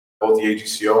Both the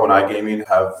AGCO and iGaming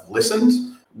have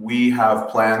listened. We have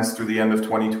plans through the end of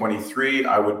 2023.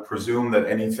 I would presume that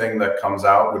anything that comes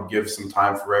out would give some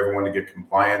time for everyone to get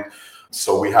compliant.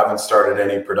 So we haven't started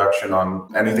any production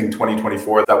on anything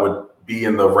 2024 that would be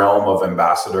in the realm of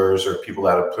ambassadors or people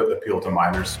that appeal to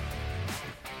minors.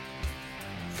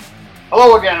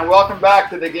 Hello again, and welcome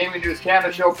back to the Gaming News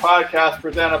Canada Show podcast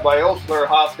presented by Osler,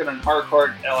 Hoskin, and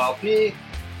Harcourt LLP.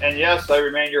 And yes, I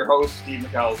remain your host, Steve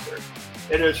McAllister.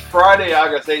 It is Friday,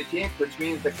 August 18th, which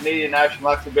means the Canadian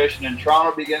National Exhibition in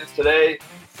Toronto begins today,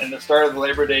 and the start of the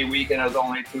Labor Day weekend is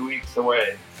only 2 weeks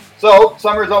away. So,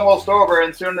 summer's almost over,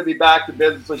 and soon to be back to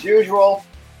business as usual.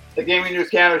 The Gaming News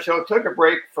Canada Show took a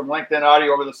break from LinkedIn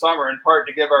Audio over the summer, in part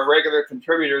to give our regular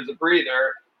contributors a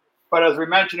breather. But as we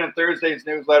mentioned in Thursday's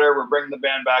newsletter, we're bringing the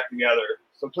band back together.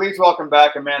 So please welcome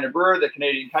back Amanda Brewer, the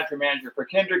Canadian Country Manager for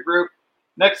Kindred Group,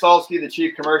 Nick Solsky, the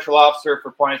Chief Commercial Officer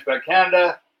for PointsBet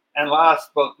Canada, and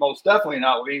last but most definitely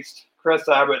not least, Chris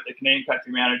Abbott, the Canadian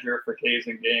Country Manager for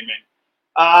Kazin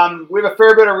Gaming. We have a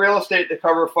fair bit of real estate to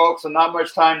cover, folks, and not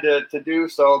much time to do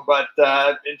so. But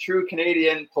in true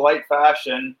Canadian polite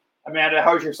fashion, Amanda,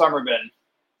 how's your summer been?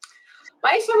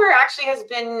 My summer actually has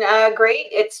been great.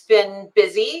 It's been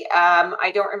busy.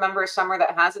 I don't remember a summer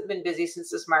that hasn't been busy since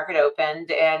this market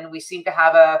opened, and we seem to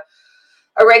have a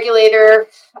regulator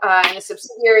and a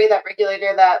subsidiary that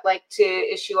regulator that like to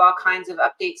issue all kinds of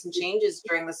updates and changes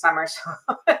during the summer. So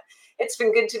it's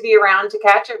been good to be around to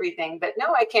catch everything. But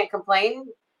no, I can't complain.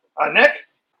 Nick?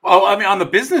 Well, I mean, on the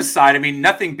business side, I mean,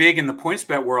 nothing big in the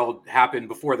PointsBet world happened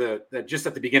before just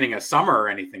at the beginning of summer or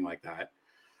anything like that.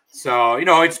 So, you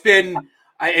know, it's been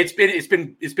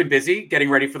busy getting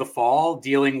ready for the fall,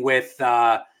 dealing with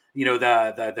the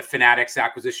Fanatics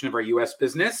acquisition of our U.S.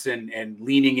 business and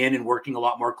leaning in and working a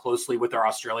lot more closely with our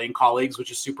Australian colleagues,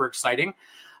 which is super exciting.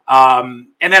 And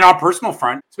then on personal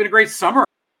front, it's been a great summer.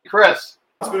 Chris?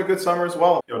 It's been a good summer as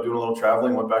well. You know, doing a little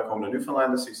traveling, went back home to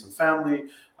Newfoundland to see some family.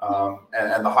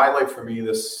 And the highlight for me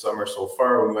this summer so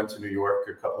far, we went to New York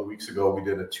a couple of weeks ago. We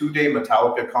did a 2-day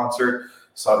Metallica concert,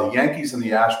 saw the Yankees and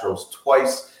the Astros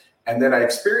twice. And then I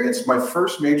experienced my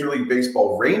first Major League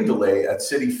Baseball rain delay at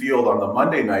Citi Field on the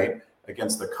Monday night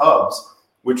against the Cubs,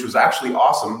 which was actually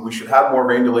awesome. We should have more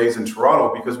rain delays in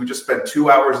Toronto because we just spent 2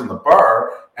 hours in the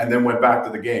bar and then went back to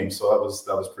the game. So that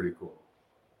was pretty cool.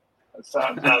 That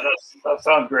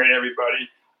sounds great, everybody.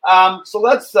 So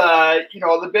let's,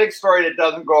 the big story that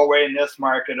doesn't go away in this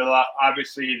market,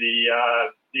 obviously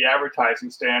the advertising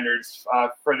standards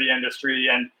for the industry,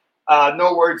 and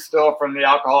no word still from the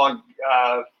Alcohol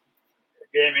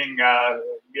Gaming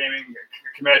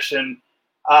Commission.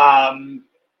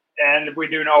 And we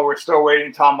do know we're still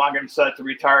waiting. Tom Mungum set to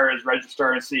retire as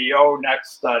registrar and CEO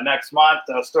next month.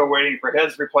 Still waiting for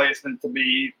his replacement to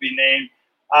be named.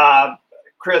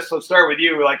 Chris, let's start with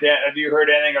you. Like, have you heard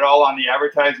anything at all on the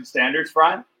advertising standards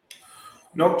front?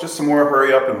 Nope, just some more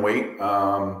hurry up and wait,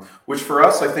 which for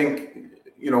us, I think,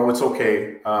 it's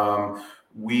okay.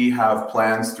 We have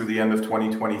plans through the end of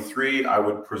 2023. I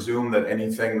would presume that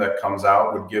anything that comes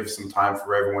out would give some time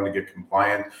for everyone to get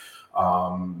compliant.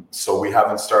 So we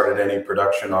haven't started any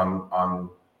production on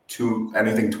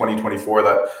anything 2024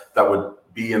 that would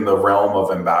be in the realm of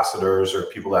ambassadors or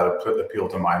people that appeal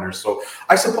to minors. So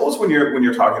I suppose when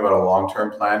you're talking about a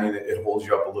long-term planning, it holds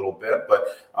you up a little bit,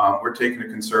 but we're taking a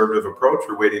conservative approach.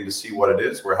 We're waiting to see what it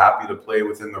is. We're happy to play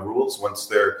within the rules once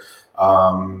they're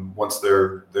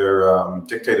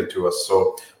dictated to us.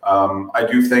 So I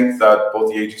do think that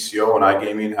both the AGCO and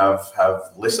iGaming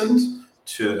have listened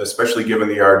to, especially given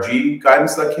the RG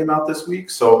guidance that came out this week.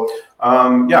 So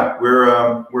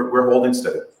we're holding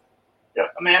steady. Yeah,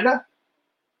 Amanda?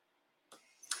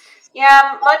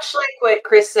 Yeah, much like what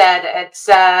Chris said, it's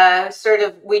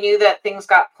we knew that things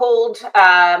got pulled.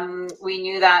 We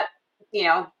knew that,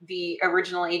 the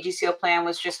original AGCO plan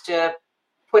was just to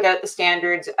put out the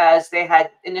standards as they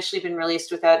had initially been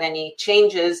released without any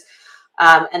changes.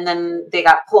 And then they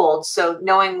got pulled. So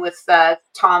knowing with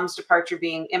Tom's departure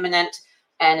being imminent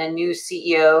and a new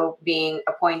CEO being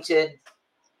appointed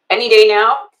any day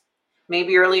now,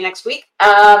 maybe early next week,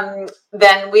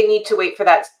 then we need to wait for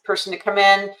that person to come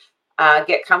in,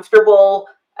 get comfortable,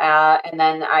 and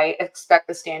then I expect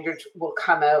the standards will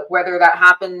come out. Whether that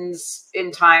happens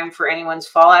in time for anyone's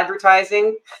fall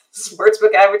advertising,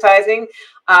 sportsbook advertising,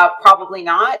 probably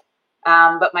not.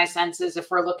 But my sense is if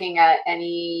we're looking at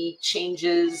any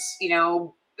changes,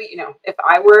 if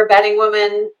I were a betting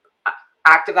woman,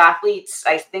 active athletes,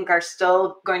 I think are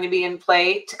still going to be in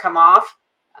play to come off.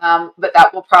 But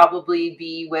that will probably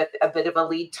be with a bit of a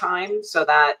lead time so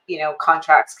that,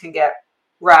 contracts can get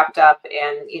wrapped up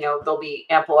and, there'll be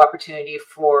ample opportunity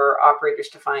for operators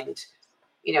to find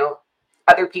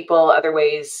other people, other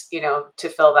ways, to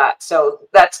fill that. So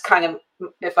that's kind of,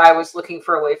 if I was looking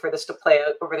for a way for this to play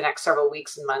out over the next several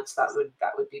weeks and months, that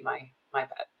would be my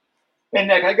bet. Hey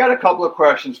Nick, I got a couple of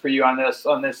questions for you on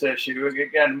this issue.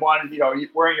 Again, one,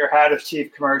 wearing your hat as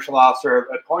Chief Commercial Officer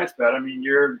at PointsBet. I mean,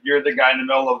 you're the guy in the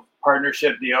middle of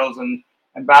partnership deals and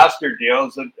ambassador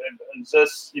deals. Is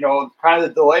this, kind of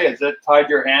the delay? Has it tied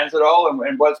your hands at all?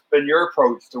 And what's been your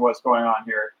approach to what's going on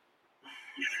here?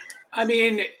 I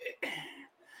mean,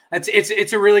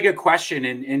 it's a really good question,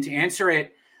 and to answer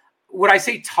it, would I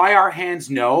say tie our hands?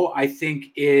 No. I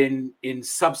think in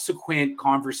subsequent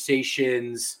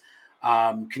conversations,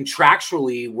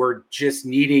 contractually, we're just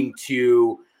needing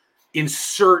to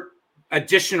insert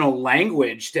additional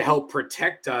language to help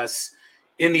protect us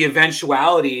in the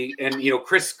eventuality. And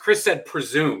Chris said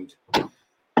presumed.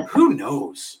 Who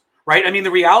knows, right? I mean,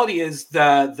 the reality is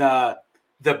the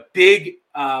big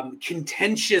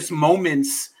contentious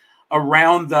moments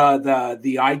around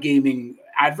the iGaming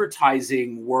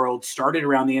advertising world started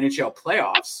around the NHL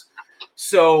playoffs.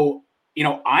 So,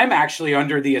 I'm actually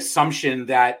under the assumption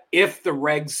that if the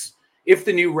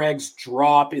new regs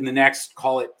drop in the next,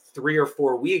 call it 3 or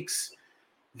 4 weeks,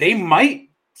 they might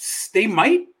state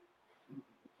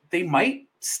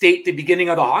the beginning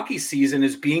of the hockey season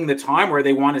as being the time where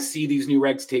they want to see these new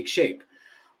regs take shape.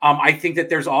 I think that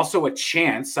there's also a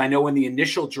chance. I know in the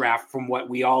initial draft, from what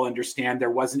we all understand, there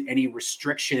wasn't any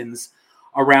restrictions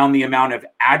around the amount of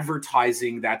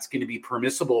advertising that's going to be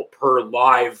permissible per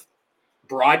live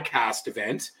broadcast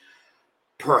event.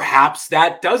 Perhaps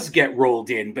that does get rolled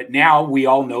in, but now we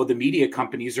all know the media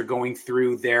companies are going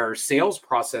through their sales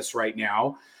process right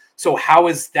now. So how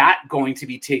is that going to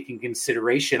be taken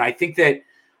consideration? I think that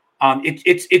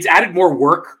it's added more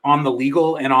work on the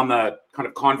legal and on the kind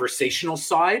of conversational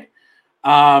side.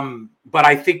 But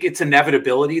I think it's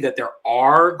inevitability that there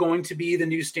are going to be the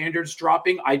new standards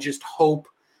dropping. I just hope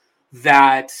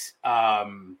that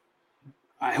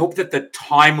the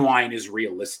timeline is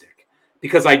realistic,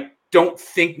 because I don't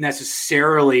think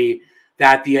necessarily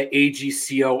that the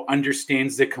AGCO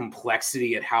understands the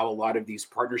complexity at how a lot of these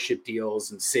partnership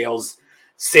deals and sales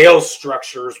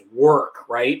structures work,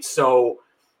 right? So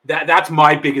that's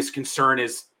my biggest concern.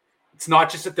 Is it's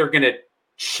not just that they're going to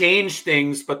change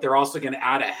things, but they're also going to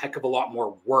add a heck of a lot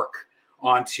more work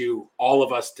onto all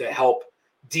of us to help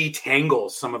detangle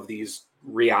some of these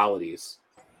realities.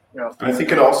 Yeah. I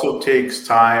think it also takes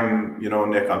time,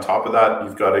 Nick, on top of that,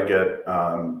 you've got to get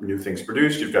new things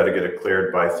produced. You've got to get it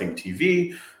cleared by Think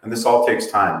TV, and this all takes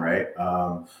time, right?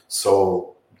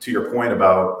 So to your point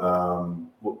about,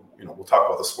 we'll talk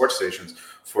about the sports stations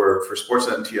for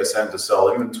Sportsnet and TSN to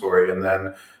sell inventory, and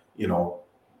then,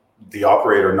 the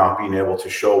operator not being able to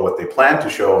show what they plan to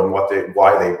show and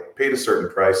why they paid a certain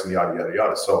price and yada, yada,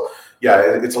 yada. So yeah,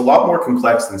 it's a lot more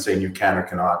complex than saying you can or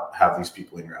cannot have these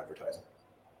people in your advertising.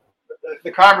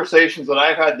 The conversations that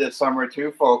I've had this summer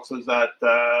too, folks, is that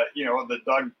the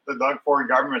Doug Ford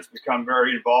government's become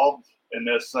very involved in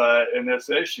this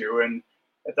issue, and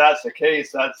if that's the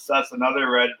case, that's another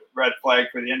red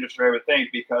flag for the industry, I would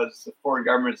think, because the Ford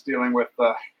government's dealing with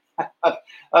has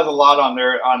a lot on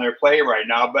their plate right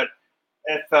now. But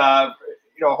if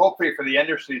hopefully for the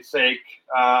industry's sake,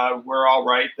 we're all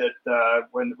right that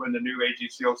when the new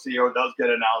AGCO CEO does get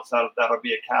announced, that'll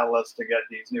be a catalyst to get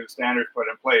these new standards put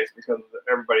in place, because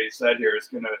everybody said here it's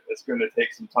gonna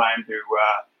take some time to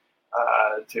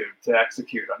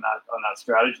execute on that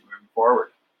strategy moving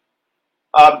forward.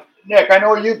 Nick, I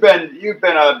know you've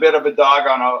been a bit of a dog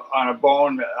on a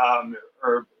bone,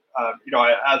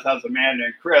 as has Amanda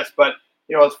and Chris, but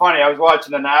it's funny. I was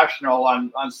watching the National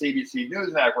on CBC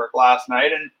News Network last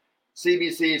night, and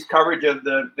CBC's coverage of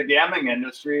the gambling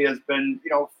industry has been,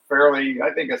 fairly,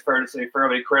 I think it's fair to say,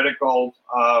 fairly critical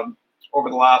over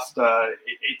the last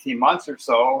 18 months or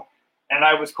so. And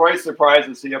I was quite surprised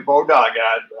to see a Bodog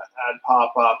ad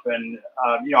pop up. And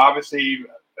obviously,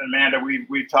 Amanda,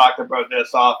 we've talked about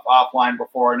this offline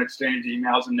before and exchanged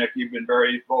emails, and Nick, you've been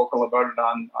very vocal about it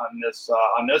on this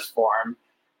forum.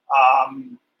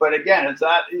 But again, is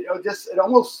that it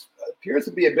almost appears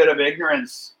to be a bit of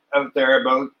ignorance out there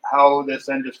about how this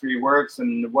industry works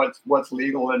and what's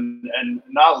legal and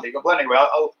not legal. But anyway,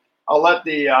 I'll let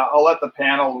the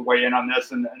panel weigh in on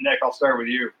this, and Nick, I'll start with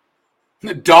you.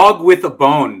 Dog with a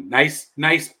bone. Nice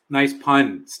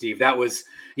pun, Steve. That was,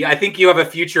 I think you have a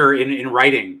future in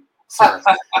writing, sir.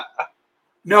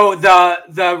 No,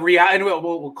 the reality, and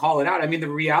we'll call it out. I mean, the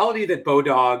reality that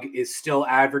Bodog is still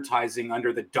advertising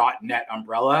under the .net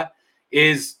umbrella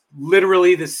is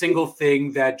literally the single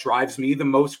thing that drives me the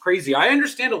most crazy. I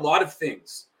understand a lot of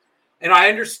things, and I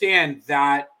understand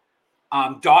that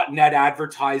 .net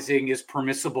advertising is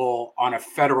permissible on a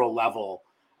federal level.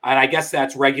 And I guess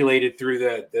that's regulated through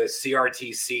the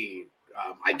CRTC,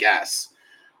 I guess.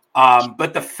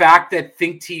 But the fact that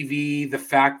Think TV, the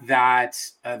fact that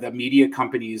the media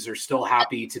companies are still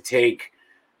happy to take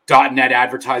 .net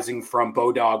advertising from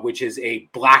Bodog, which is a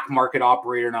black market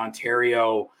operator in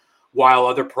Ontario, while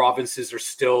other provinces are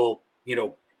still,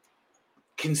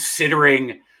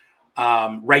 considering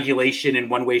regulation in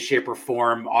one way, shape, or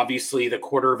form. Obviously, the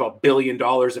 $250 million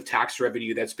of tax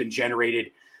revenue that's been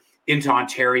generated into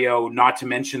Ontario, not to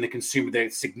mention the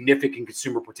significant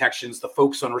consumer protections, the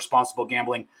focus on responsible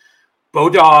gambling.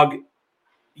 Bodog,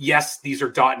 yes, these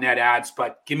are .net ads,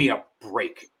 but give me a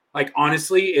break. Like,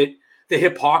 honestly, the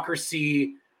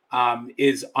hypocrisy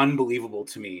is unbelievable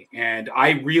to me. And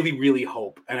I really, really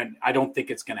hope, and I don't think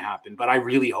it's going to happen, but I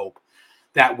really hope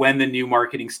that when the new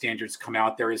marketing standards come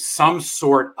out, there is some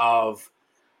sort of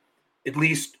at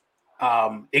least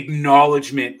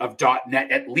acknowledgement of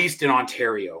 .net, at least in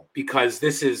Ontario, because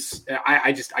this is,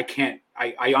 I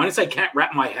honestly can't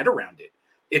wrap my head around it.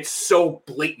 It's so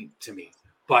blatant to me,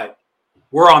 but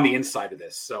we're on the inside of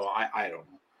this. So I don't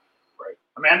know. Right.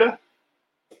 Amanda?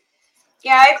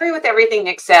 Yeah, I agree with everything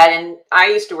Nick said. And I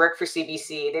used to work for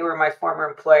CBC. They were my former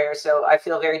employer. So I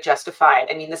feel very justified.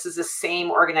 I mean, this is the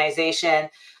same organization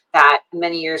that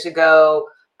many years ago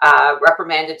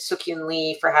reprimanded Soo-Kyun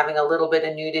Lee for having a little bit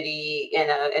of nudity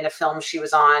in a film she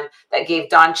was on, that gave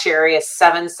Don Cherry a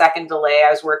 7-second delay. I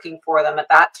was working for them at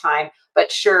that time,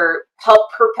 but sure,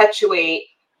 help perpetuate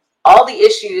all the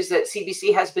issues that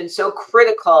CBC has been so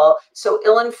critical, so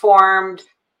ill-informed,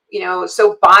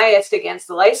 so biased against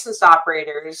the licensed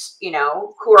operators,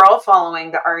 who are all following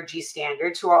the RG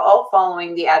standards, who are all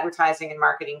following the advertising and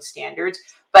marketing standards,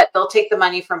 but they'll take the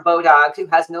money from Bodog, who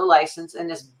has no license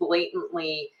and is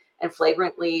blatantly and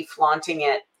flagrantly flaunting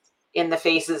it in the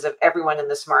faces of everyone in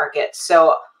this market.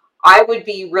 So I would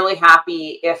be really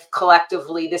happy if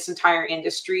collectively this entire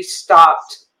industry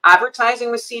stopped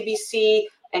advertising with CBC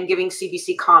and giving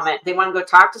CBC comment. They want to go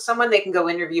talk to someone, they can go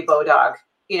interview Bodog.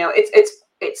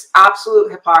 It's absolute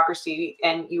hypocrisy,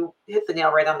 and you hit the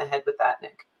nail right on the head with that,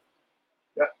 Nick.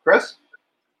 Yeah, Chris?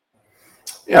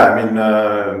 Yeah, I mean,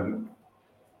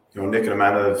 Nick and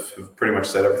Amanda have pretty much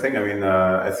said everything. I mean,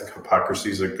 I think hypocrisy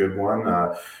is a good one.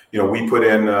 We put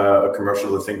in a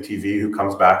commercial to Think TV who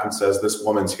comes back and says this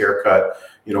woman's haircut,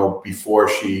 before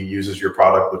she uses your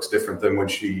product looks different than when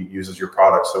she uses your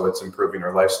product, so it's improving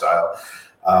her lifestyle.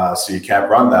 So you can't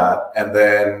run that. And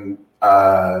then,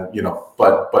 but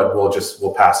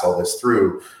we'll pass all this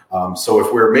through. So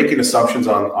if we're making assumptions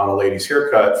on a lady's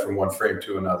haircut from one frame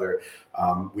to another,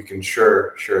 we can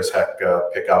sure as heck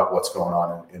pick out what's going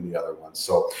on in the other ones.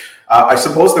 So I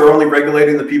suppose they're only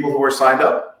regulating the people who are signed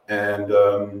up, and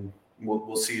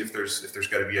we'll see if there's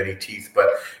going to be any teeth. But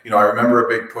I remember a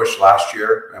big push last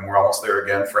year, and we're almost there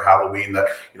again for Halloween, that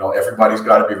everybody's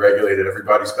got to be regulated,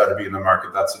 everybody's got to be in the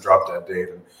market. That's a drop dead date,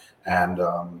 and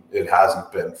it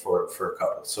hasn't been for a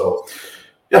couple. So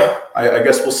yeah, I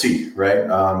guess we'll see, right?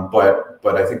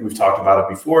 But I think we've talked about it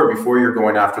before. Before you're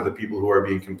going after the people who are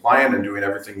being compliant and doing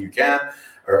everything you can,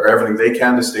 or everything they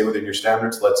can to stay within your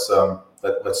standards, let's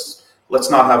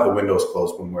not have the windows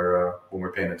closed when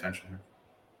we're paying attention here.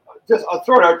 Just I'll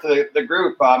throw it out to the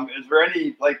group. Is there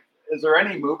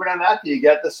any movement on that? Do you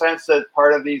get the sense that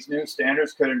part of these new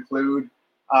standards could include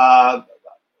the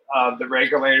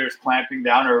regulators clamping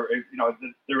down, or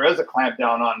there is a clamp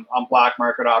down on black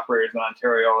market operators in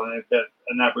Ontario, and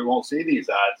that we won't see these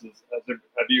ads?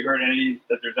 Have you heard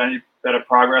that there's any bit of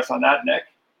progress on that, Nick?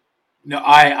 No,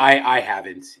 I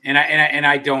haven't, and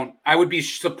I don't. I would be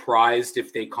surprised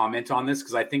if they comment on this,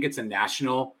 because I think it's a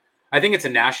national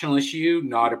issue,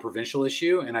 not a provincial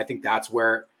issue, and I think that's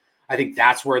where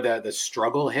the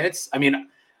struggle hits. I mean,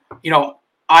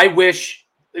 I wish,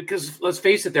 because let's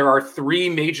face it, there are 3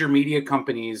 major media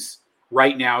companies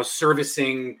right now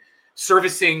servicing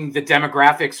the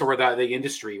demographics or the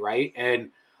industry, right?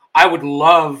 And I would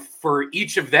love for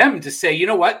each of them to say, you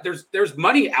know what, there's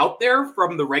money out there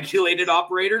from the regulated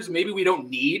operators. Maybe we don't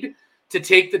need to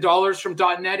take the dollars from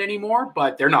 .net anymore,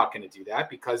 but they're not going to do that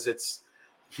because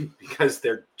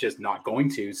they're just not going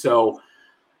to. So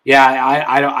yeah,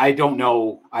 I don't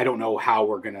know how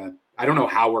we're gonna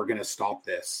stop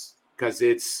this,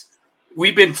 because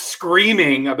we've been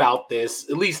screaming about this.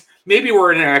 At least maybe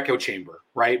we're in an echo chamber,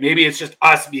 right? Maybe it's just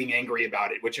us being angry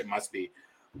about it, which it must be.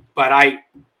 But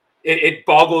it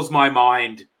boggles my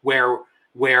mind where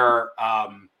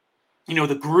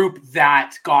the group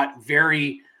that got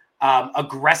very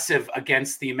aggressive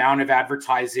against the amount of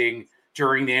advertising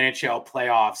during the NHL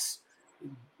playoffs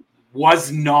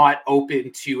was not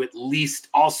open to at least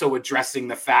also addressing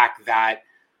the fact that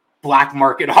black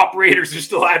market operators are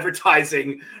still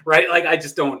advertising, right? Like, I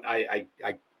just don't, I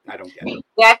don't get it.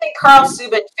 Yeah, I think Carl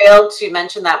Subin failed to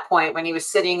mention that point when he was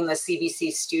sitting in the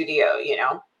CBC studio,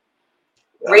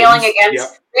 railing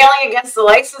against the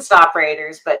licensed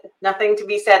operators, but nothing to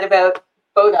be said about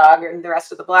Bodog and the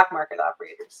rest of the black market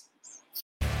operators.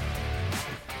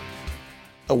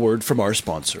 A word from our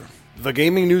sponsor. The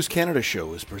Gaming News Canada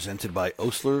show is presented by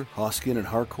Osler, Hoskin and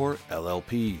Harcourt,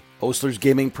 LLP. Osler's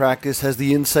gaming practice has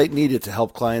the insight needed to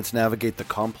help clients navigate the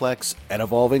complex and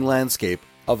evolving landscape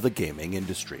of the gaming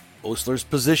industry. Osler's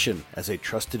position as a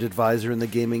trusted advisor in the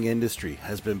gaming industry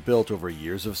has been built over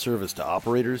years of service to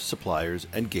operators, suppliers,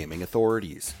 and gaming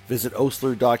authorities. Visit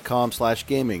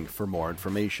osler.com/gaming for more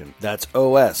information. That's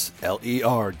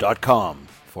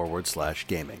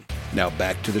osler.com/gaming. Now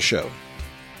back to the show.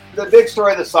 The big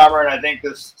story of the summer, and I think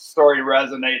this story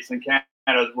resonates in Canada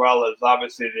as well, is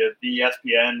obviously the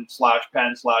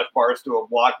ESPN/Penn/Barstool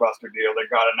Blockbuster deal that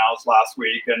got announced last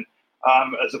week. And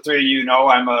as the three of you know,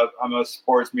 I'm a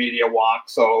sports media wonk,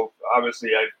 so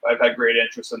obviously I've had great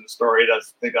interest in the story. I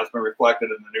think that's been reflected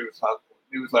in the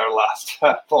newsletter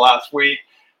last week.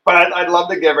 But I'd love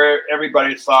to give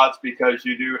everybody's thoughts, because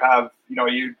you do have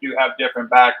different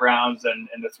backgrounds, and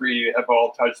the three of you have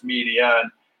all touched media, and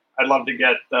I'd love to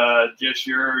get just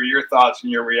your thoughts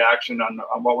and your reaction on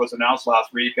what was announced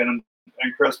last week. And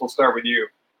Chris, we'll start with you.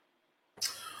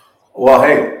 Well,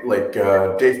 hey,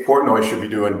 Dave Portnoy should be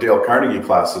doing Dale Carnegie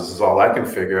classes is all I can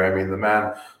figure. I mean, the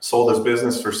man sold his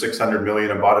business for $600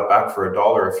 million and bought it back for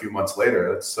 $1 a few months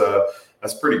later.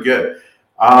 That's pretty good.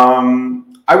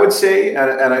 I would say,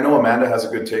 and I know Amanda has a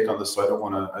good take on this, so I don't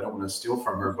want to steal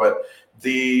from her, but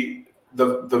the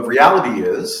reality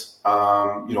is,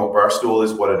 Barstool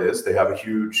is what it is. They have a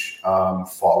huge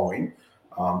following.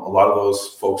 A lot of those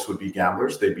folks would be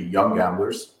gamblers. They'd be young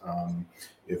gamblers,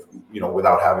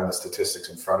 without having the statistics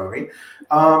in front of me.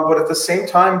 But at the same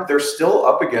time, they're still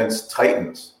up against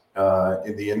titans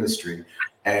in the industry.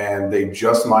 And they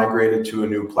just migrated to a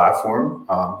new platform,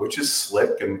 which is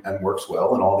slick and works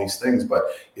well and all these things, but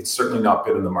it's certainly not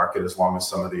been in the market as long as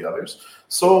some of the others.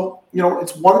 So,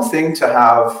 it's one thing to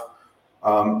have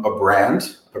a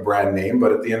brand name,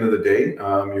 but at the end of the day,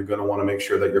 you're going to want to make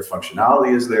sure that your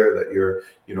functionality is there, that your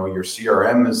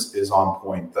CRM is on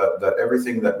point, that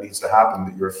everything that needs to happen,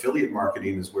 that your affiliate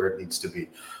marketing is where it needs to be.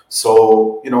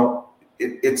 So,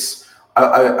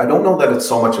 I don't know that it's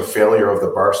so much a failure of the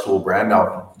Barstool brand.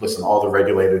 Now, listen, all the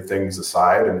regulated things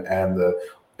aside, and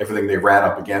everything they ran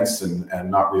up against,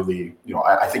 and not really,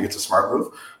 I think it's a smart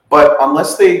move. But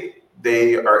unless they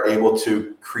are able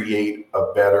to create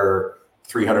a better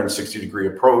 360-degree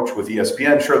approach with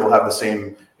ESPN, sure, they'll have the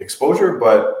same exposure,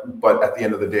 but at the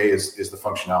end of the day, is the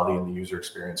functionality and the user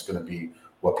experience going to be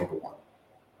what people want?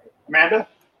 Amanda?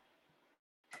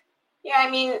 Yeah, I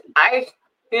mean,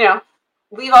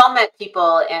 we've all met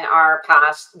people in our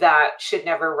past that should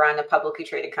never run a publicly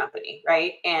traded company,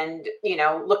 right? And,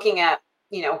 looking at,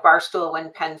 Barstool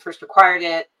when Penn first acquired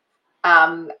it,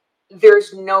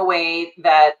 there's no way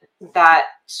that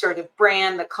sort of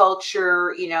brand, the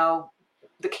culture,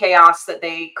 the chaos that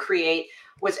they create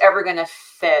was ever going to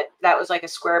fit. That was like a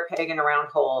square peg in a round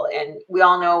hole. And we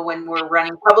all know when we're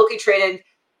running publicly traded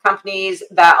companies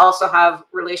that also have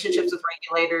relationships with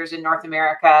regulators in North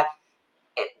America,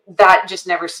 that just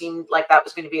never seemed like that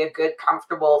was going to be a good,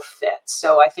 comfortable fit.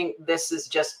 So I think this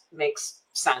just makes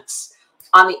sense.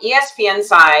 On the ESPN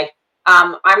side,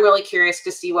 I'm really curious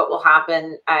to see what will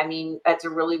happen. I mean, it's a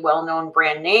really well-known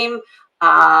brand name.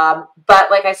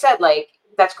 But like I said,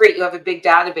 that's great. You have a big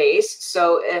database.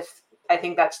 So I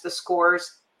think that's the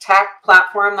Scores tech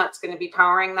platform that's going to be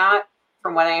powering that.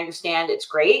 From what I understand, it's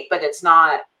great, but it's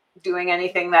not doing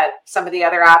anything that some of the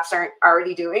other apps aren't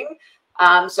already doing.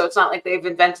 So it's not like they've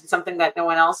invented something that no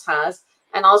one else has.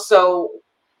 And also,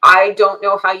 I don't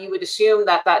know how you would assume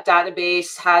that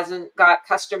database hasn't got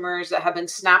customers that have been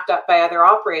snapped up by other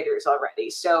operators already.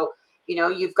 So,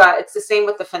 it's the same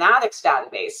with the Fanatics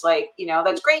database.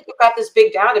 That's great. You've got this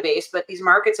big database, but these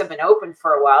markets have been open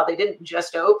for a while. They didn't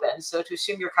just open. So to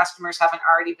assume your customers haven't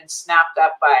already been snapped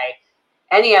up by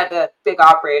any of the big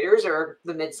operators or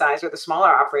the mid-size or the smaller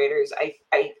operators, I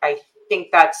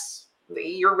think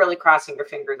you're really crossing your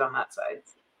fingers on that side.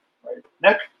 Right.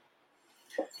 Nick?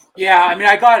 Yeah, I mean,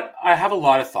 I have a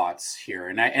lot of thoughts here,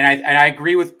 and I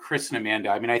agree with Chris and Amanda.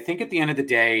 I mean, I think at the end of the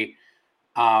day,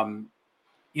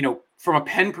 from a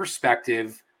Penn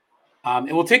perspective,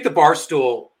 it will take the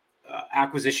Barstool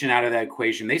acquisition out of that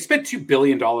equation. They spent $2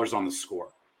 billion on the Score.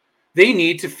 They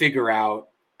need to figure out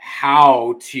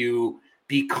how to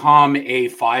become a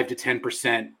 5 to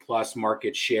 10% plus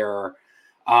market share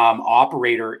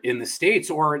operator in the States,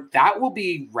 or that will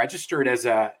be registered as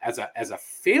a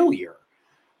failure.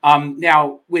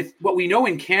 Now, with what we know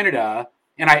in Canada,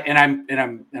 and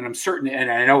I'm certain, and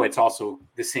I know it's also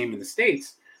the same in the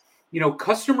States,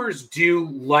 customers do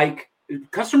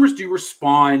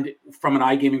respond from an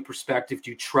iGaming perspective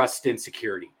to trust and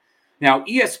security. Now,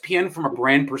 ESPN from a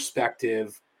brand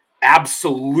perspective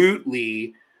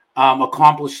absolutely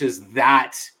accomplishes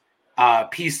that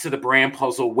piece to the brand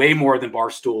puzzle way more than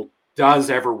Barstool does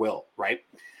ever will, right?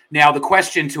 Now, the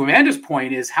question to Amanda's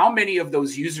point is how many of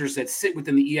those users that sit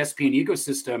within the ESPN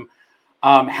ecosystem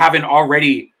haven't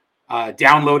already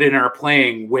downloaded and are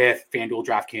playing with FanDuel,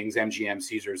 DraftKings, MGM,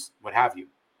 Caesars, what have you.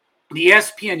 The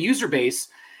ESPN user base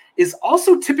is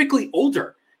also typically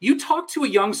older. You talk to a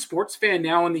young sports fan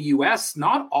now in the US,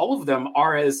 not all of them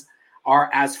are as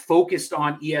focused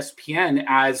on ESPN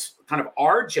as kind of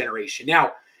our generation.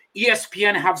 Now,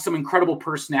 ESPN have some incredible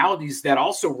personalities that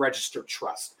also register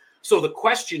trust. So the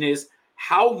question is,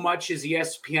 how much is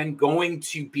ESPN going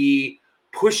to be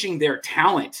pushing their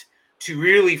talent to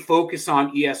really focus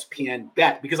on ESPN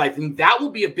Bet? Because I think that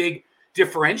will be a big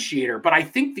differentiator. But I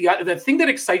think the thing that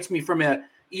excites me from a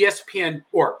ESPN,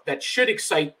 or that should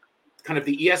excite kind of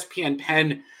the ESPN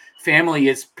Penn family,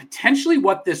 is potentially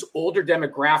what this older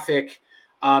demographic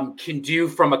can do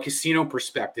from a casino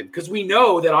perspective, because we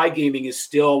know that iGaming is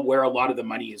still where a lot of the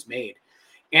money is made.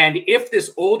 And if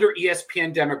this older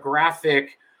ESPN demographic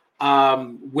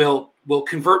will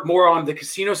convert more on the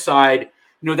casino side,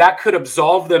 that could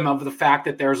absolve them of the fact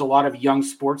that there's a lot of young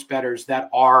sports bettors that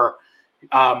are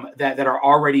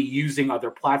already using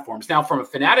other platforms. Now, from a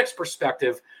Fanatics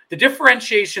perspective, the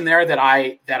differentiation there that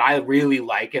I really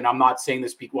like, and I'm not saying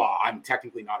this because, well, I'm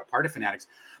technically not a part of Fanatics,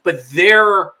 but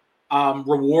their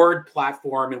reward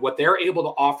platform and what they're able to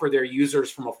offer their users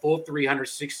from a full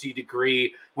 360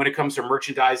 degree when it comes to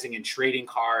merchandising and trading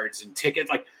cards and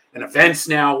tickets, and events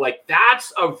now,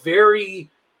 that's a very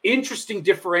interesting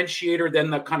differentiator than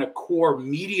the kind of core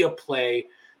media play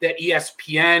that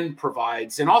ESPN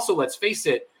provides. And also, let's face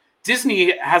it,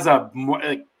 Disney has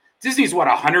Disney's what,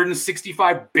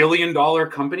 $165 billion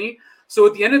company. So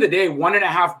at the end of the day,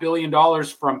 $1.5 billion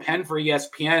from Penn for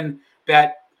ESPN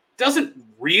Bet doesn't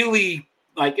really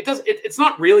it's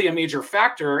not really a major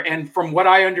factor. And from what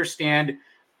I understand,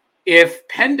 if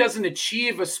Penn doesn't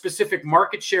achieve a specific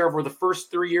market share over the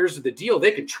first 3 years of the deal,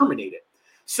 they could terminate it.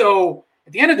 So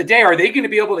at the end of the day, are they going to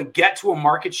be able to get to a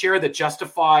market share that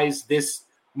justifies this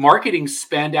marketing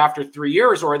spend after 3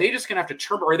 years, or are they just going to have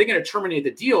to are they going to terminate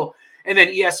the deal? And then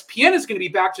ESPN is going to be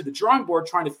back to the drawing board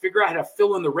trying to figure out how to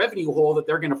fill in the revenue hole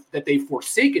that they've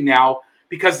forsaken now,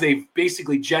 because they've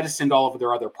basically jettisoned all of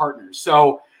their other partners.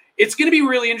 So it's going to be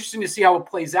really interesting to see how it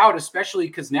plays out, especially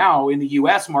because now in the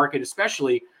US market,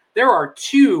 especially, there are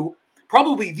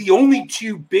probably the only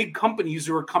two big companies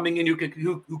who are coming in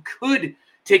who could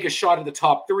take a shot at the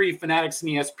top three, Fanatics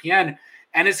and ESPN.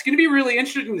 And it's going to be really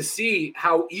interesting to see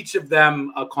how each of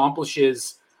them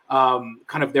accomplishes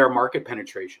kind of their market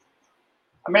penetration.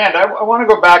 Amanda, I want to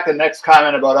go back to the next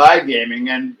comment about iGaming,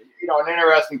 and an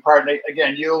interesting part.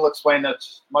 Again, you'll explain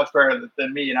this much better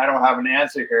than me, and I don't have an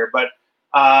answer here. But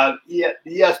the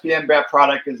ESPN Bet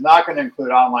product is not going to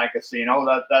include online casino.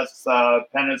 That's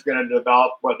Penn is going to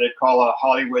develop what they call a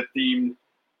Hollywood-themed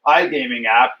iGaming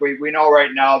app. We know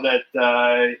right now that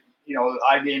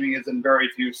iGaming is in very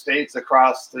few states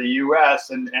across the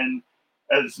U.S. and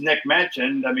as Nick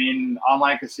mentioned, I mean,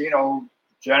 online casino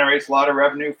generates a lot of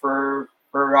revenue for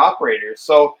operators.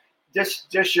 So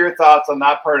just your thoughts on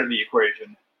that part of the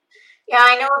equation. Yeah,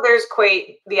 I know there's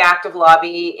quite the active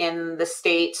lobby in the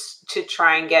states to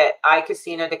try and get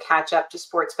iCasino to catch up to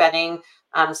sports betting.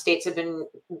 States have been,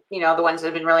 the ones that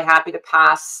have been really happy to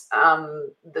pass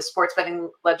the sports betting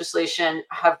legislation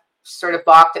have sort of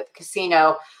balked at the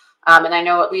casino. And I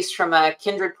know, at least from a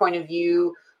Kindred point of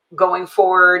view, going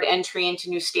forward, entry into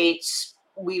new states,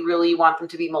 we really want them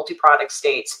to be multi-product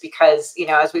states because,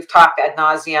 as we've talked ad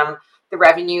nauseum, the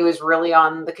revenue is really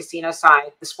on the casino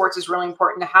side. The sports is really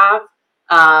important to have,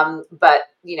 but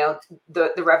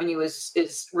the revenue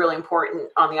is really important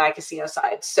on the iCasino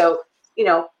side. So,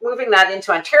 moving that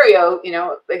into Ontario,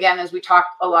 again, as we talked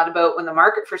a lot about when the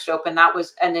market first opened, that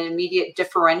was an immediate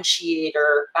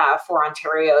differentiator for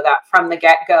Ontario, that from the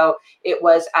get-go, it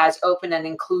was as open and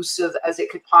inclusive as it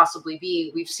could possibly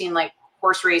be. We've seen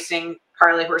horse racing,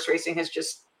 parlay horse racing has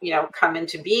just, come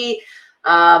into be.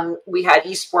 We had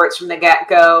esports from the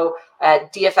get-go.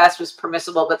 DFS was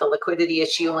permissible, but the liquidity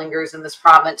issue lingers in this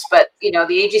province. But, the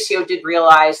AGCO did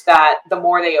realize that the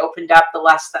more they opened up, the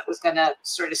less that was going to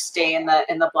sort of stay in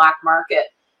the black market.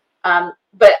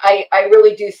 But I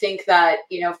really do think that,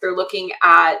 if they're looking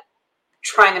at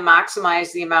trying to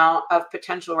maximize the amount of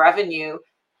potential revenue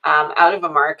out of a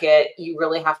market, you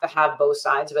really have to have both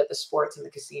sides of it, the sports and the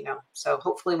casino. So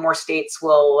hopefully more states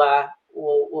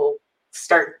will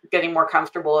start getting more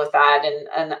comfortable with that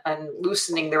and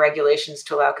loosening the regulations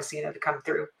to allow casino to come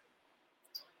through.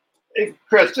 Hey,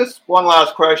 Chris, just one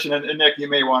last question, and Nick, you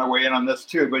may want to weigh in on this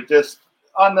too, but just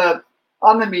on the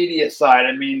media side,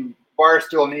 I mean,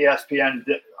 Barstool and ESPN,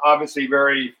 obviously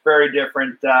very, very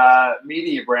different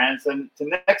media brands. And to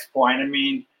Nick's point, I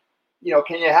mean,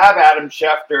 can you have Adam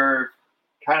Schefter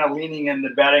kind of leaning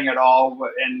into betting at all?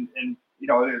 And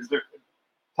they're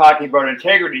talking about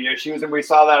integrity issues, and we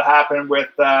saw that happen with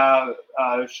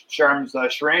Shams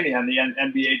Charania in the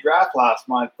NBA draft last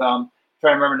month.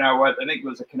 Trying to remember now what I think it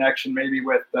was a connection maybe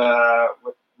with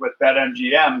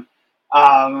BetMGM.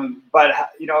 But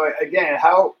again,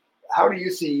 how do you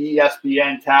see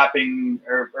ESPN tapping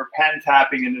or Penn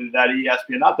tapping into that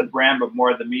ESPN, not the brand, but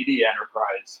more the media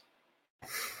enterprise?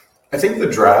 I think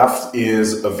the draft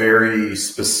is a very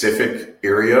specific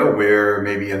area where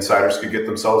maybe insiders could get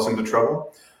themselves into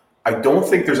trouble. I don't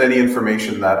think there's any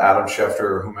information that Adam Schefter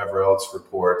or whomever else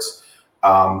reports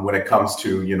when it comes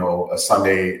to, a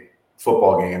Sunday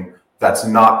football game that's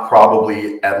not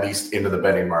probably at least into the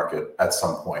betting market at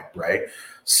some point, right?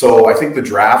 So I think the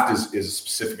draft is a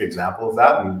specific example of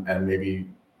that, and maybe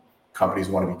companies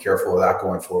want to be careful of that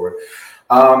going forward.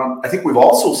 I think we've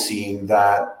also seen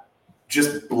that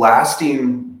just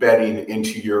blasting betting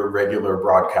into your regular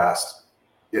broadcast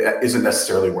isn't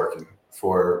necessarily working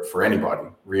for anybody,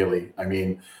 really. I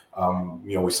mean,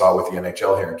 we saw it with the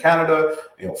NHL here in Canada,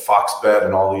 Fox Bet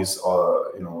and all these,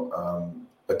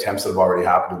 attempts that have already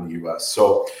happened in the US.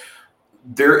 So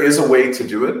there is a way to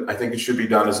do it. I think it should be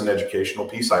done as an educational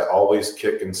piece. I always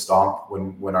kick and stomp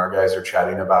when our guys are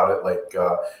chatting about it. Like,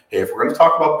 hey, if we're going to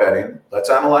talk about betting, let's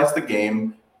analyze the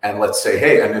game and let's say,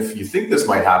 hey, and if you think this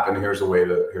might happen, here's a way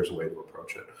to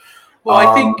approach it. Well,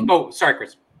 I think. Oh, sorry,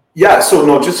 Chris. Yeah. So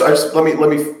no, just let me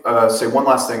say one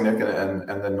last thing, Nick, and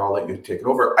then I'll let you take it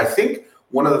over. I think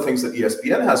one of the things that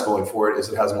ESPN has going for it is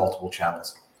it has multiple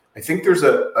channels. I think there's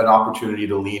an opportunity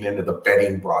to lean into the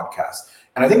betting broadcast.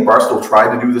 And I think Barstool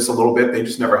tried to do this a little bit. They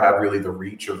just never had really the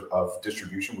reach of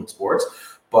distribution with sports.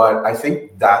 But I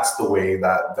think that's the way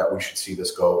that we should see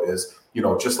this go is,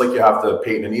 just like you have the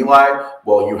Peyton and Eli,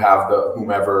 well, you have the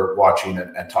whomever watching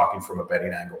and talking from a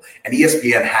betting angle. And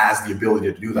ESPN has the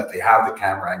ability to do that. They have the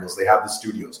camera angles. They have the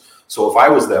studios. So if I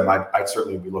was them, I'd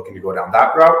certainly be looking to go down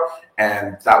that route.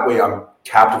 And that way I'm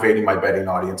captivating my betting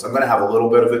audience. I'm going to have a little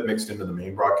bit of it mixed into the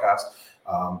main broadcast.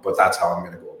 But that's how I'm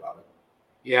going to go about it.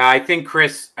 Yeah, I think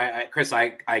Chris, I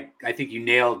think you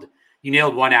nailed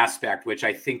one aspect, which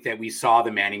I think that we saw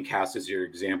the Manning cast as your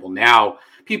example. Now,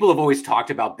 people have always talked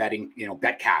about betting,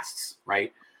 bet casts,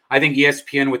 right? I think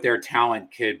ESPN with their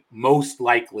talent could most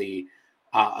likely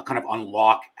kind of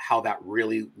unlock how that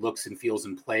really looks and feels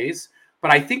and plays. But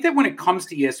I think that when it comes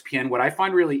to ESPN, what I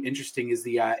find really interesting is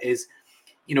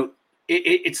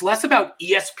it's less about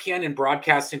ESPN and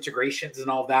broadcast integrations and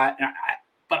all that.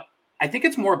 But I think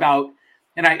it's more about,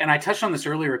 and I touched on this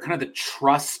earlier, kind of the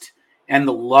trust and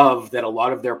the love that a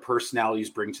lot of their personalities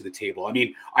bring to the table. I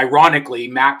mean, ironically,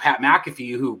 Pat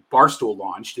McAfee, who Barstool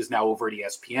launched, is now over at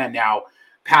ESPN. Now,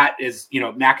 Pat is,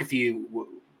 McAfee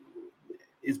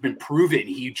has been proven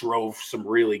he drove some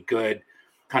really good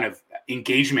kind of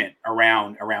engagement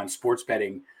around sports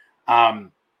betting.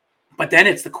 But then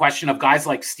it's the question of guys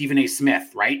like Stephen A.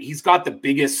 Smith, right? He's got the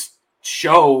biggest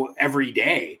show every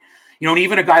day. And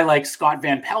even a guy like Scott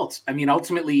Van Pelt, I mean,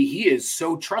 ultimately he is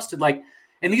so trusted.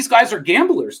 And these guys are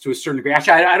gamblers to a certain degree.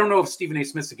 Actually, I don't know if Stephen A.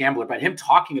 Smith's a gambler, but him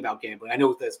talking about gambling, I know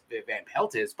what this Van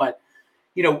Pelt is. But,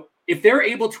 if they're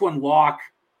able to unlock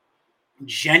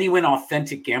genuine,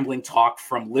 authentic gambling talk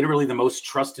from literally the most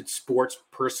trusted sports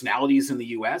personalities in the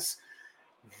U.S.,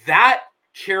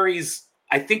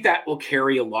 I think that will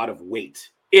carry a lot of weight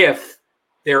if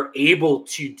they're able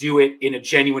to do it in a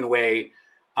genuine way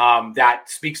that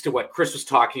speaks to what Chris was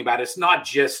talking about. It's not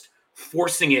just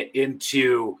forcing it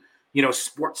into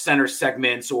Sports Center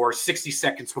segments or 60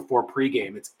 seconds before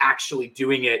pregame. It's actually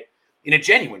doing it in a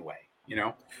genuine way,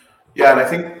 Yeah, and I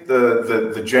think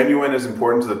the genuine is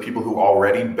important to the people who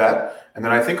already bet. And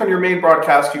then I think on your main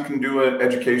broadcast, you can do an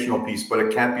educational piece, but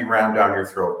it can't be rammed down your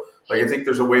throat. I think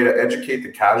there's a way to educate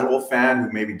the casual fan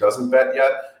who maybe doesn't bet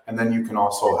yet. And then you can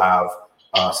also have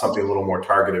something a little more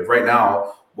targeted. Right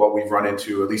now, what we've run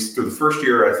into, at least through the first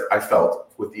year, I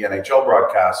felt with the NHL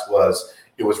broadcast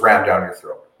it was rammed down your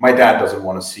throat. My dad doesn't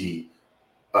want to see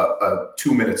a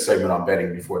 2-minute segment on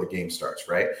betting before the game starts,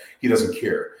 right? He doesn't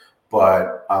care.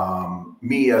 But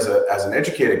me as an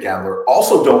educated gambler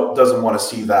also doesn't want to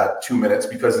see that 2 minutes,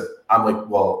 because I'm like,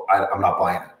 well, I'm not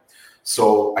buying it.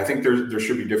 So I think there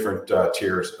should be different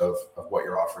tiers of what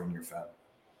you're offering your fan.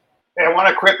 Hey, I want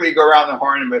to quickly go around the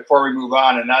horn before we move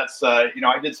on, and that's I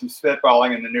did some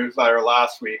spitballing in the newsletter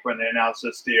last week when they announced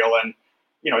this deal, and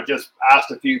just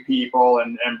asked a few people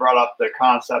and brought up the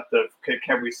concept of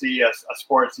can we see a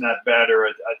Sportsnet bet or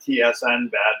a TSN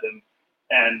bet,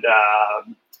 and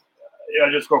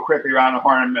just go quickly around the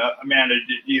horn. Amanda,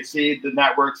 do you see the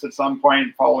networks at some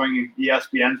point following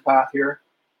ESPN's path here?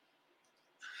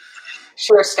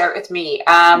 Sure, start with me.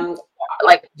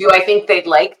 Do I think they'd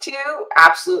like to?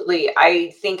 Absolutely.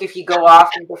 I think if you go off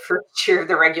in the first year of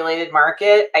the regulated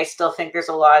market, I still think there's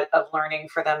a lot of learning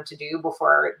for them to do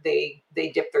before they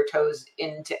dip their toes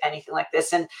into anything like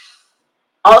this. And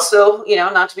also,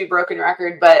 not to be broken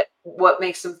record, but what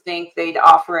makes them think they'd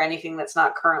offer anything that's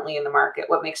not currently in the market?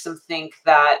 What makes them think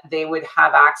that they would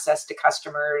have access to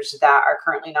customers that are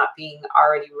currently not being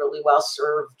already really well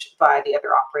served by the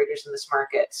other operators in this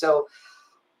market? So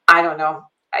I don't know.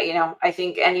 I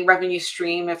think any revenue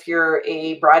stream, if you're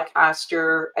a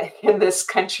broadcaster in this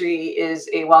country, is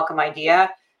a welcome idea.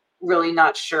 Really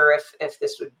not sure if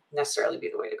this would necessarily be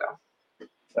the way to go.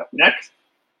 Next.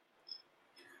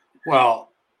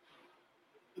 Well,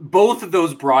 both of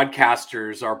those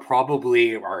broadcasters are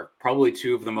probably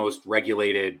two of the most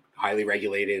regulated, highly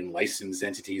regulated and licensed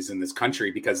entities in this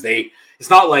country, because it's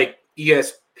not like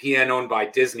ESPN owned by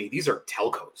Disney. These are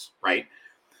telcos, right?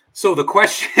 So the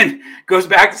question goes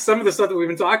back to some of the stuff that we've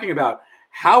been talking about.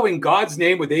 How in God's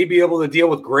name would they be able to deal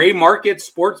with gray market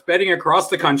sports betting across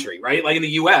the country, right? Like in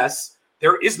the US,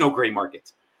 there is no gray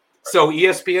market. So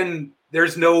ESPN,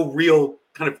 there's no real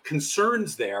kind of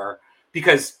concerns there,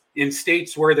 because in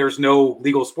states where there's no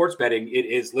legal sports betting, it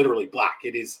is literally black.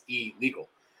 It is illegal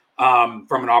from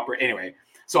an operator. Anyway,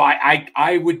 so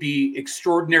I would be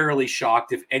extraordinarily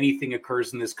shocked if anything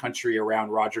occurs in this country around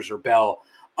Rogers or Bell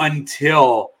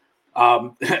until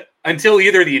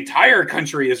either the entire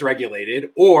country is regulated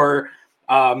or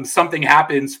something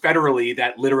happens federally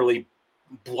that literally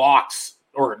blocks,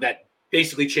 or that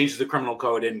basically changes the criminal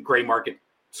code, and gray market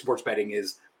sports betting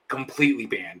is completely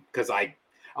banned. Because I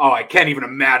can't even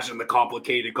imagine the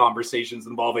complicated conversations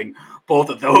involving both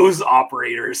of those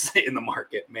operators in the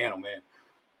market. Man, oh man.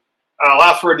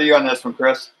 Last word to you on this one,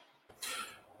 Chris.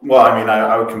 Well, I mean,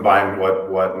 I would combine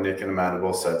what Nick and Amanda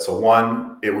both said. So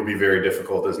one, it would be very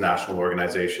difficult as national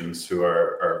organizations who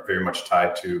are very much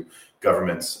tied to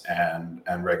governments and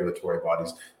regulatory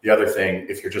bodies. The other thing,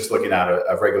 if you're just looking at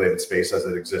a regulated space as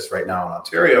it exists right now in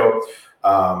Ontario,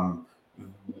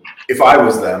 if I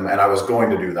was them and I was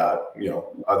going to do that,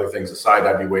 other things aside,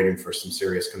 I'd be waiting for some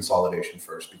serious consolidation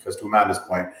first, because to Amanda's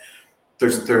point,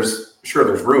 there's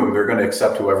room. They're going to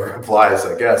accept whoever applies,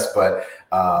 I guess, but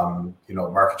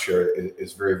market share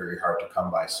is very, very hard to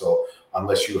come by. So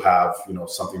unless you have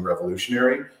something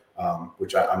revolutionary,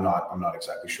 which I'm not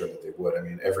exactly sure that they would. I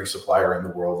mean, every supplier in the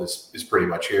world is pretty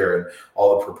much here, and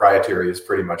all the proprietary is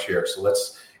pretty much here. So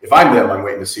if I'm them, I'm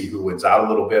waiting to see who wins out a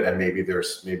little bit, and maybe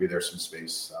there's some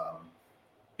space,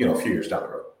 a few years down the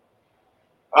road.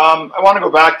 I want to go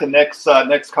back to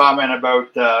Nick's comment about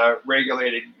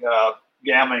regulated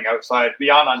gambling outside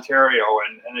beyond Ontario,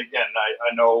 and again,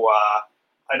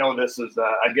 I know this is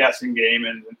a guessing game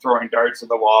and throwing darts at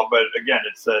the wall, but again,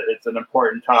 it's an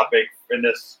important topic in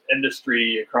this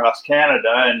industry across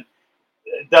Canada, and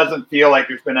it doesn't feel like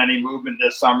there's been any movement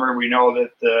this summer. We know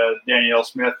that Danielle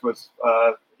Smith was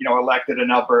elected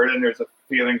in Alberta, and there's a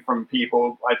feeling from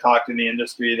people I talked in the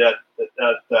industry that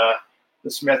the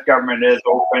Smith government is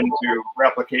open to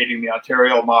replicating the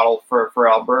Ontario model for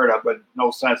Alberta, but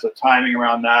no sense of timing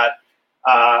around that.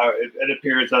 It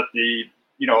appears that the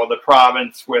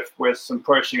province with some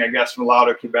pushing, I guess, from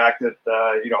Louder Quebec, that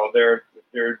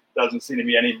there doesn't seem to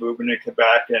be any movement in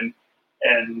Quebec,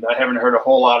 and I haven't heard a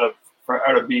whole lot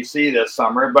out of BC this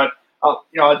summer. But I'll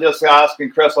just ask,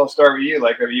 and Chris, I'll start with you.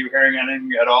 Like, are you hearing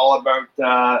anything at all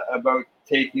about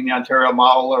taking the Ontario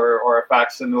model or a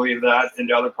facsimile of that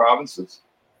into other provinces?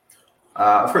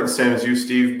 I've heard the same as you,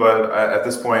 Steve, but at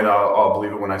this point, I'll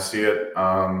believe it when I see it.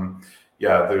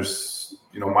 There's,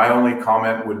 my only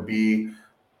comment would be,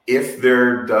 if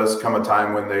there does come a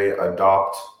time when they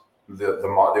adopt the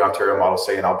Ontario model,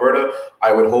 say in Alberta,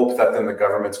 I would hope that then the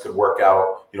governments could work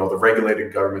out, the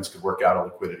regulated governments could work out a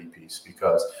liquidity piece,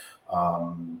 because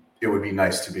it would be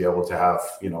nice to be able to have,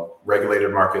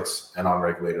 regulated markets and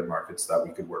unregulated markets that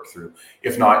we could work through.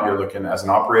 If not, you're looking, as an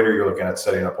operator, you're looking at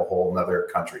setting up a whole another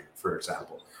country, for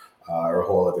example, or a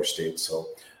whole other state. So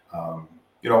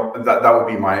that would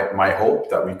be my hope,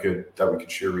 that we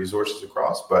could share resources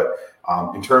across. But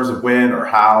in terms of when or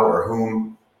how or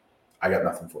whom, I got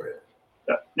nothing for you.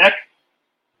 Nick?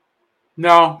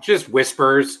 No, just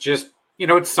whispers. Just,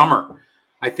 it's summer.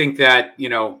 I think that,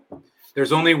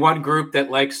 there's only one group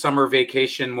that likes summer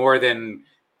vacation more than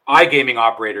iGaming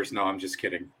operators. No, I'm just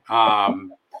kidding.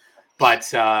 But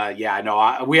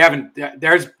we haven't.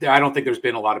 I don't think there's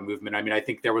been a lot of movement. I mean, I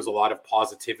think there was a lot of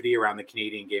positivity around the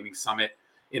Canadian Gaming Summit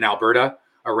in Alberta.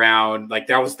 Around,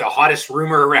 that was the hottest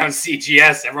rumor around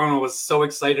CGS. Everyone was so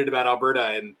excited about Alberta,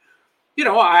 and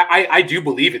I do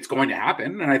believe it's going to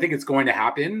happen, and I think it's going to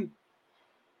happen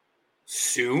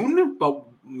soon. But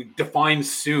define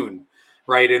soon,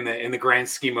 right? In the grand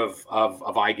scheme of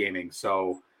iGaming.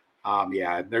 So, I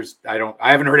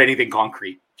haven't heard anything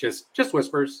concrete. Just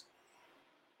whispers.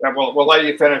 Yeah, we'll let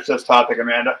you finish this topic,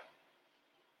 Amanda.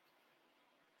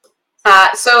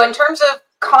 So in terms of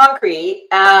concrete,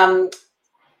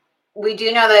 we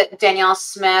do know that Danielle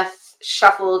Smith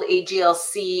shuffled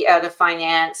AGLC out of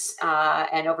finance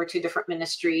and over to a different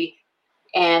ministry.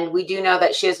 And we do know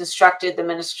that she has instructed the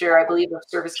Minister, I believe, of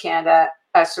Service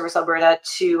Alberta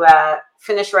to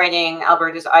finish writing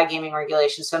Alberta's iGaming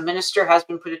regulations. So Minister has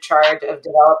been put in charge of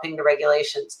developing the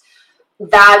regulations.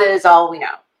 That is all we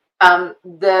know.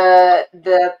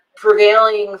 The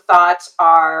prevailing thoughts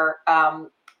are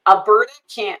Alberta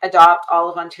can't adopt all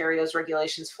of Ontario's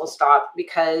regulations full stop,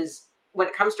 because when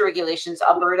it comes to regulations,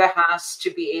 Alberta has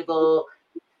to be able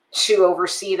to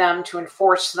oversee them, to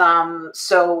enforce them.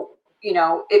 So,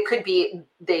 it could be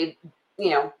they,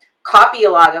 copy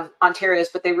a lot of Ontario's,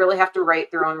 but they really have to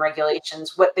write their own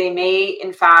regulations. What they may,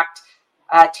 in fact,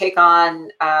 take on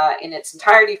in its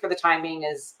entirety for the time being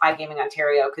is iGaming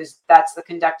Ontario, because that's the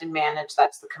conduct and manage,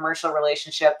 that's the commercial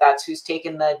relationship, that's who's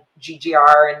taken the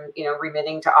GGR and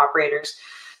remitting to operators.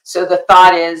 So the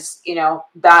thought is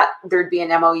that there'd be an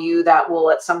MOU that will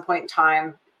at some point in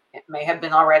time, it may have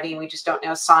been already, we just don't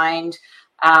know, signed,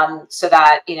 so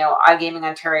that iGaming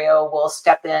Ontario will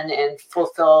step in and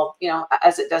fulfill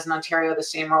as it does in Ontario, the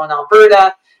same role in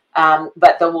Alberta.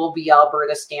 But there will be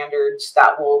Alberta standards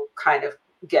that will kind of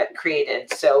get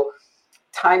created. So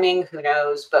timing, who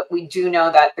knows? But we do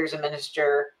know that there's a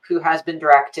minister who has been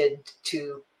directed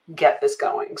to get this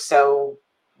going. So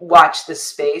watch this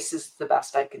space is the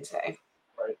best I can say.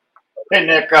 Right. Hey,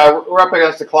 Nick, we're up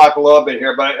against the clock a little bit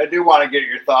here, but I do want to get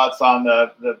your thoughts on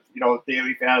the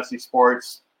daily fantasy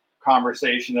sports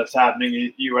conversation that's happening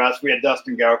in the U.S. We had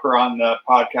Dustin Gauker on the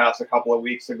podcast a couple of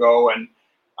weeks ago, and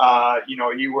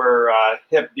you were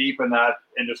hip deep in that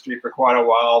industry for quite a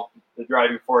while, the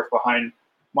driving force behind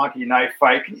Monkey Knife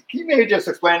Fight. Can you maybe just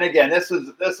explain again? This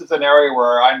is an area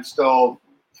where I'm still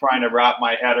trying to wrap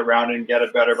my head around and get a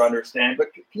better understanding.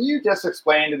 But can you just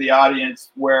explain to the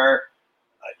audience where,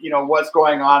 what's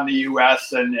going on in the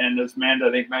U.S. and as Amanda,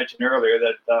 I think, mentioned earlier,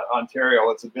 that Ontario,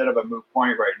 it's a bit of a moot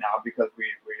point right now because we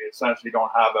essentially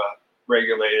don't have a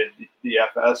regulated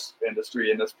DFS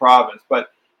industry in this province.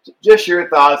 But just your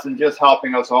thoughts and just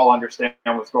helping us all understand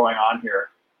what's going on here.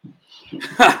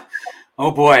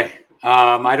 Oh boy.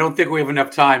 I don't think we have enough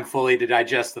time fully to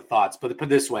digest the thoughts, but put it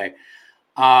this way.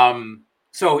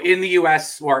 So in the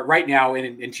US, or right now,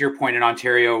 and to your point, in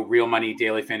Ontario, real money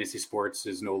daily fantasy sports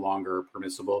is no longer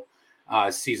permissible.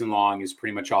 Season long is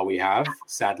pretty much all we have,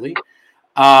 sadly.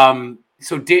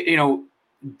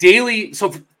 Daily,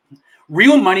 so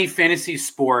real money fantasy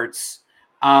sports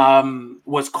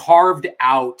was carved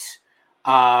out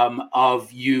of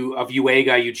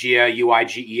UIGEA,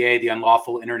 UIGEA, the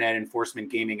Unlawful Internet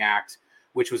Enforcement Gaming Act,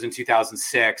 which was in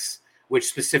 2006, which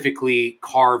specifically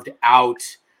carved out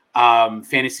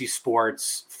fantasy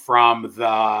sports from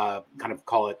the kind of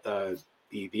call it the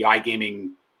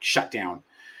iGaming shutdown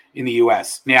in the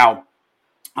US. Now,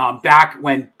 back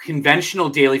when conventional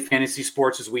daily fantasy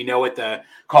sports, as we know it, the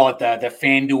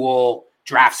FanDuel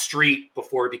Draft Street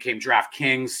before it became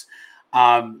DraftKings,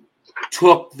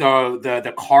 took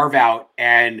the carve out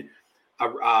and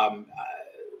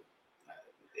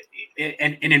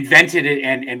invented it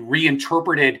and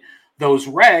reinterpreted those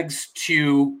regs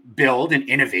to build and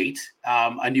innovate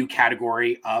a new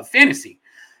category of fantasy.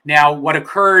 Now, what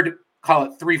occurred, call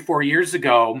it 3-4 years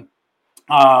ago,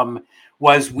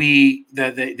 was the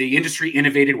industry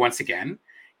innovated once again,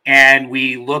 and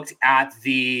we looked at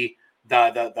the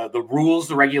rules,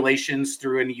 the regulations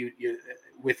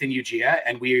within UGEA,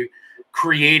 and we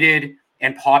created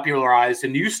and popularized a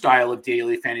new style of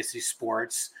daily fantasy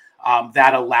sports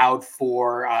that allowed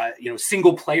for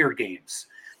single player games.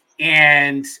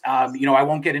 And I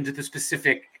won't get into the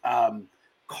specific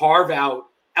carve out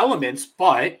elements,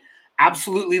 but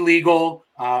absolutely legal,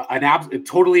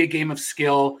 totally a game of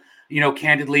skill.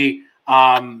 candidly,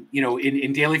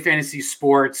 in daily fantasy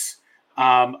sports,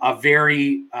 a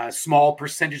very small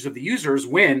percentage of the users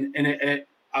win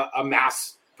a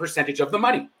mass percentage of the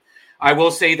money. I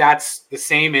will say that's the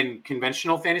same in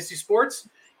conventional fantasy sports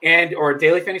or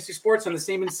daily fantasy sports, and the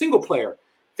same in single player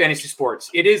fantasy sports.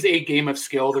 It is a game of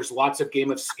skill. There's lots of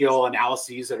game of skill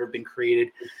analyses that have been created.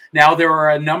 Now, there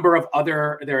are a number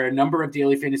of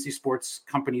daily fantasy sports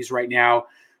companies right now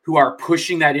who are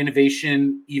pushing that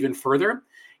innovation even further.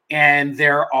 And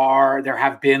there's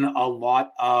been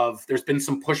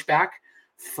some pushback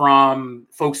from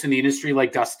folks in the industry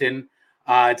like Dustin,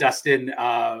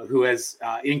 who has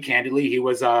in Candidly, he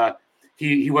was a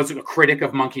critic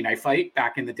of Monkey Knife Fight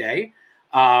back in the day.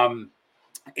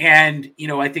 And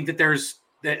I think that there's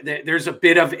a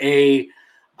bit of a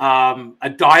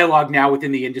dialogue now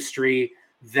within the industry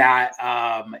that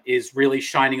is really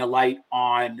shining a light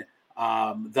on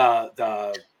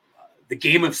the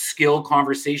game of skill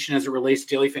conversation as it relates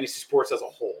to daily fantasy sports as a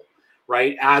whole,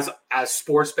 right? As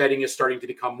sports betting is starting to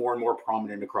become more and more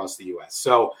prominent across the U.S.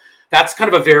 So that's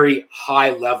kind of a very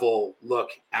high level look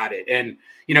at it. And,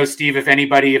 Steve, if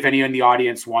anyone in the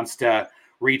audience wants to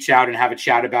reach out and have a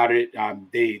chat about it,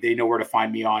 they know where to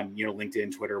find me on,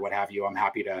 LinkedIn, Twitter, what have you. I'm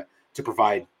happy to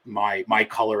provide my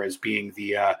color as being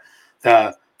the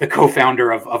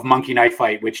co-founder of Monkey Knife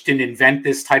Fight, which didn't invent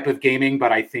this type of gaming,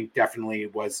 but I think definitely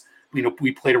was,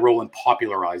 we played a role in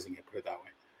popularizing it, put it that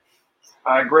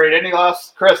way. Great. Any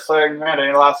last thoughts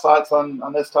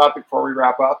on this topic before we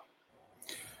wrap up?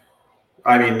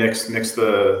 I mean, Nick's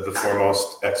the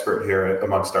foremost expert here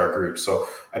amongst our group. So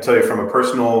I tell you, from a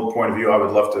personal point of view, I would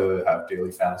love to have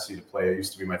daily fantasy to play. It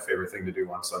used to be my favorite thing to do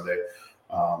on Sunday.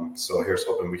 So here's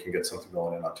hoping we can get something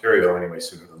going in Ontario anyway,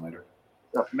 sooner than later.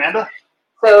 Amanda?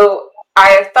 So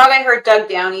I thought I heard Doug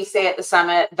Downey say at the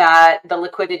summit that the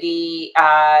liquidity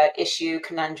issue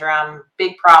conundrum,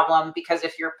 big problem, because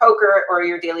if you're poker or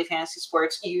your daily fantasy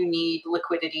sports, you need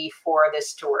liquidity for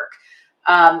this to work.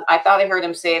 I thought I heard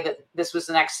him say that this was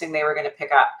the next thing they were going to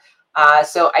pick up.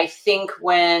 So I think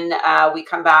when we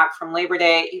come back from Labor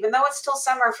Day, even though it's still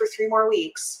summer for 3 more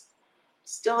weeks,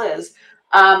 still is,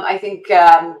 I think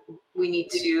we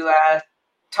need to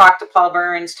talk to Paul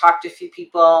Burns, talk to a few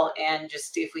people, and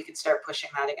just see if we can start pushing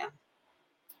that again.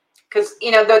 Because,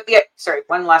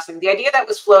 one last thing. The idea that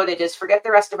was floated is forget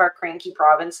the rest of our cranky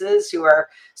provinces who are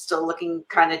still looking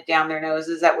kind of down their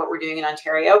noses at what we're doing in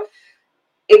Ontario.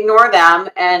 Ignore them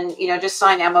and, just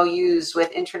sign MOUs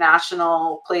with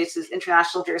international places,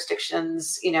 international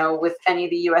jurisdictions, with any of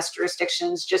the US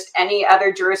jurisdictions, just any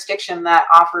other jurisdiction that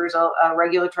offers a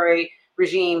regulatory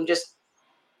regime, just,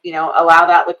 allow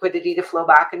that liquidity to flow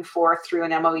back and forth through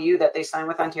an MOU that they sign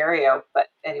with Ontario. But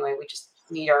anyway, we just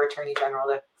need our Attorney General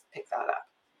to pick that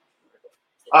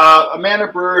up. Amanda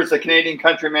Brewer is the Canadian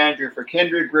Country Manager for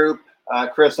Kindred Group.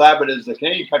 Chris Abbott is the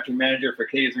Canadian Country Manager for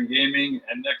Kaizen Gaming,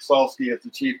 and Nick Solsky is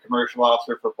the Chief Commercial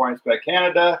Officer for PointsBet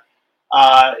Canada.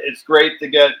 It's great to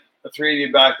get the three of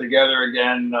you back together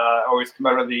again. Always come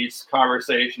out of these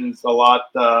conversations a lot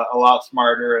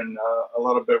smarter and a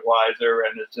little bit wiser,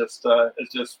 and it's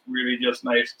just really just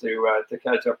nice to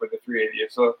catch up with the three of you.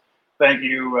 So thank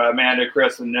you, Amanda,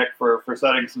 Chris, and Nick for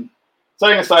setting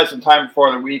aside some time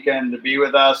before the weekend to be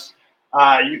with us.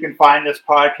 You can find this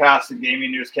podcast at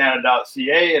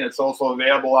gamingnewscanada.ca, and it's also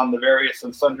available on the various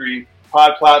and sundry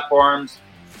pod platforms.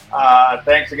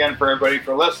 Thanks again for everybody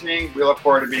for listening. We look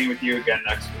forward to being with you again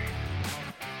next week.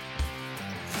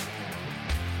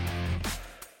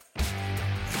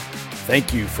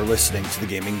 Thank you for listening to the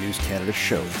Gaming News Canada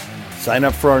show. Sign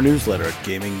up for our newsletter at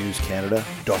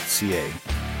gamingnewscanada.ca.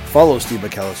 Follow Steve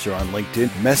McAllister on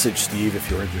LinkedIn. Message Steve if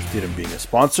you're interested in being a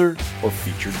sponsor or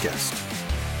featured guest.